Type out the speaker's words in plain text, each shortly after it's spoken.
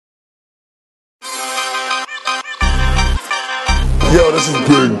this is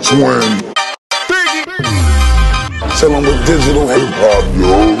Big Twin. Chillin' with digital hip hop,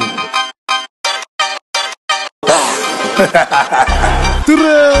 yo.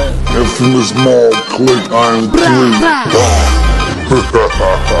 Infamous Mobb click, I'm clean.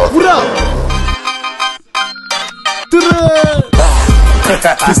 What up?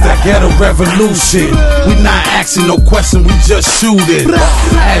 It's that ghetto revolution. We not asking no question, we just shoot it.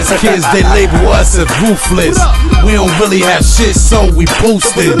 As kids, they label us as ruthless. We don't really have shit, so we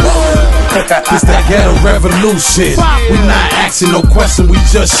boost it. It's that ghetto revolution. We not asking no question, we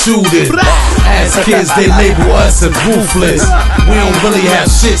just shoot it. As kids, they label us as ruthless. We don't really have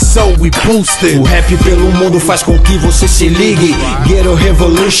shit, so we boost it. O rap pelo mundo faz com que você se ligue. Ghetto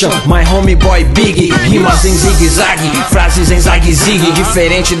Revolution, my homie boy Big. Rimas em zigue-zague, frases em zague-zigue.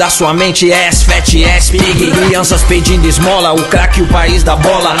 Diferente da sua mente, ass, fat, ass, pig. Crianças pedindo esmola, o crack e o país da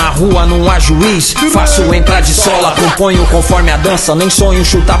bola. Na rua não há juiz, faço entrar de sola. Componho conforme a dança, nem sonho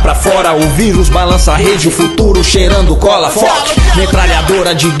chutar pra fora. O vírus balança a rede, o futuro cheirando cola. Foque,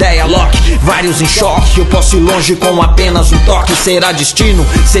 metralhadora de ideia, lock. Vários em choque, eu posso ir longe com apenas um toque. Será destino,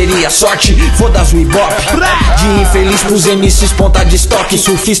 seria sorte, foda-se o ibope. De infeliz pros MCs, ponta de estoque.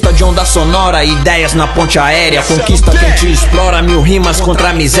 Surfista de onda sonora, ideias na ponte aérea. Conquista quem te explora, mil rimas contra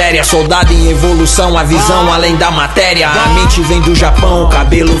a miséria. Soldado em evolução, a visão além da matéria. A mente vem do Japão, o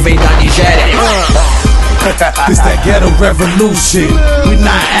cabelo vem da Nigéria. It's that ghetto revolution. We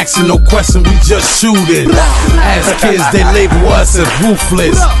not asking no question, we just shoot it. As kids, they label us as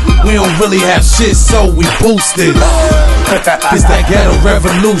ruthless. We don't really have shit, so we boost it. It's that ghetto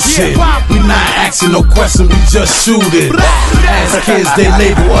revolution. We not asking no question, we just shoot it. As kids, they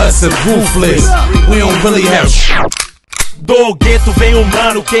label us as ruthless. We don't really have shit. Do gueto vem o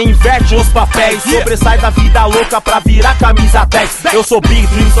mano, quem inverte os papéis. Sobressai da vida louca pra virar camisa 10. Eu sou Big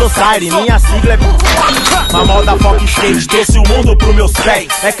Dream Society, minha sigla é a moda foca skate, trouxe o mundo pros meus pés.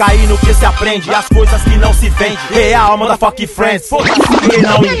 É cair no que se aprende, as coisas que não se vende. Real, motherfucking friends, quem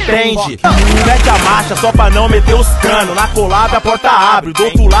não entende. Mete a marcha só pra não meter os canos. Na collab a porta abre, do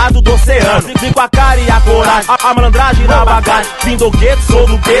outro lado do oceano. Vim com a cara e a coragem, a malandragem na bagagem. Vim do gueto, sou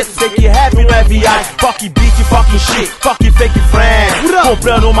do gueto, sei que rap não é viagem. Fuck beat, fucking shit, fuck fake friend.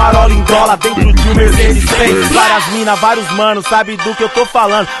 Comprando marola em dólar dentro de um Mercedes-Benz. Várias minas, vários manos, sabe do que eu tô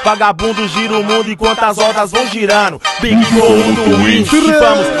falando. Vagabundo gira o mundo enquanto as rodas vão girando. Big Gold do Win,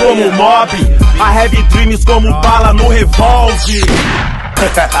 vamos como Mobb. A Heavy Dreams como bala no revólver.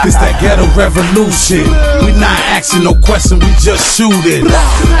 It's that ghetto revolution. We not asking no question, we just shoot it.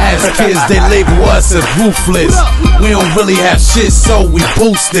 As kids, they label us as ruthless. We don't really have shit, so we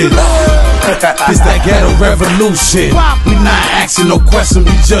boost it. It's that ghetto revolution. We not asking no question,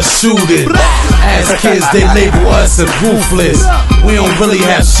 we just shoot it. As kids, they label us as ruthless. We don't really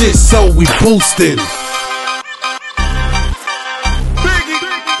have shit, so we boost it.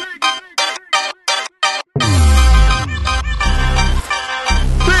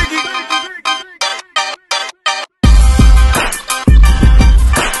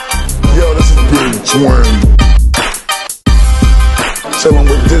 Twin. Chillin'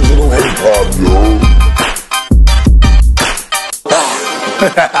 with digital hip hop, yo.